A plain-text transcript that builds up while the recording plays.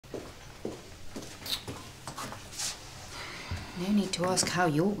No need to ask how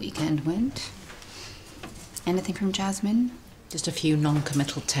your weekend went. Anything from Jasmine? Just a few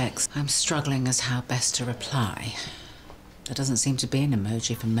non-committal texts. I'm struggling as how best to reply. There doesn't seem to be an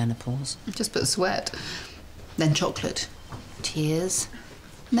emoji for menopause. Just put sweat. Then chocolate. Tears.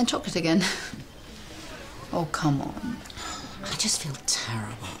 And then chocolate again. Oh, come on. I just feel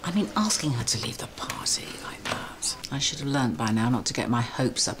terrible. I mean, asking her to leave the party like that. I should have learnt by now not to get my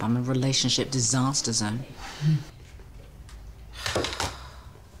hopes up. I'm a relationship disaster zone.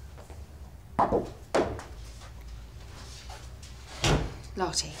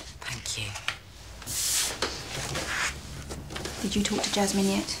 Lottie. Thank you. Did you talk to Jasmine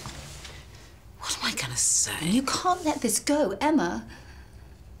yet? What am I gonna say? You can't let this go, Emma.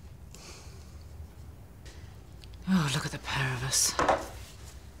 Oh, look at the pair of us.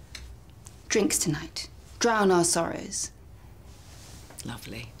 Drinks tonight. Drown our sorrows.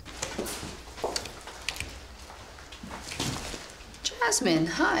 Lovely. Jasmine,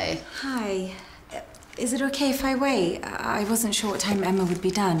 hi. Hi. Is it okay if I wait? I wasn't sure what time Emma would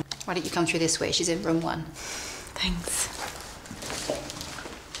be done. Why don't you come through this way? She's in room 1. Thanks.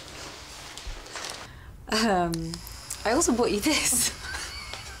 I also bought you this.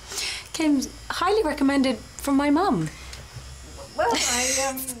 Came highly recommended from my mum. Well,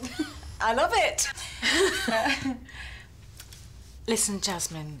 I love it. Listen,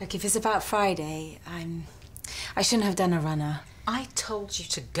 Jasmine. Look, if it's about Friday, I shouldn't have done a runner. I told you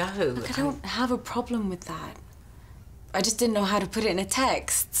to go. Look, I don't have a problem with that. I just didn't know how to put it in a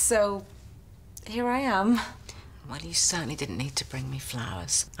text, so here I am. Well, you certainly didn't need to bring me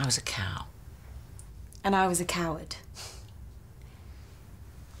flowers. I was a cow. And I was a coward.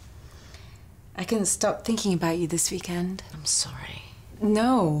 I couldn't stop thinking about you this weekend. I'm sorry.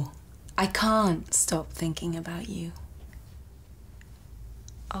 No, I can't stop thinking about you.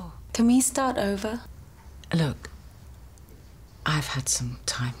 Oh. Can we start over? Look, I've had some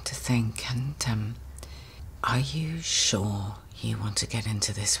time to think, and, are you sure you want to get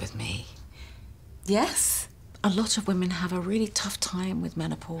into this with me? Yes. A lot of women have a really tough time with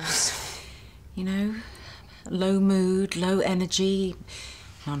menopause. You know, low mood, low energy,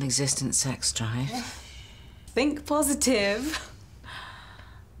 non-existent sex drive. Think positive.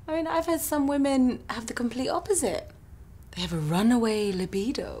 I mean, I've had some women have the complete opposite. They have a runaway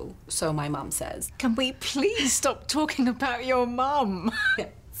libido, so my mum says. Can we please stop talking about your mum?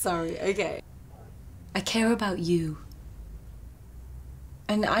 Sorry, okay. I care about you.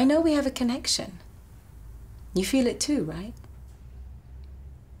 And I know we have a connection. You feel it too, right?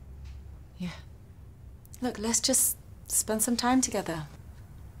 Yeah. Look, let's just spend some time together.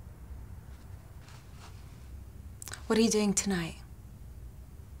 What are you doing tonight?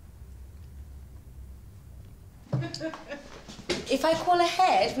 If I call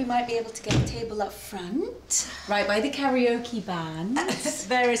ahead, we might be able to get a table up front, right by the karaoke band.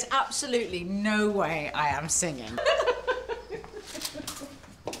 There is absolutely no way I am singing.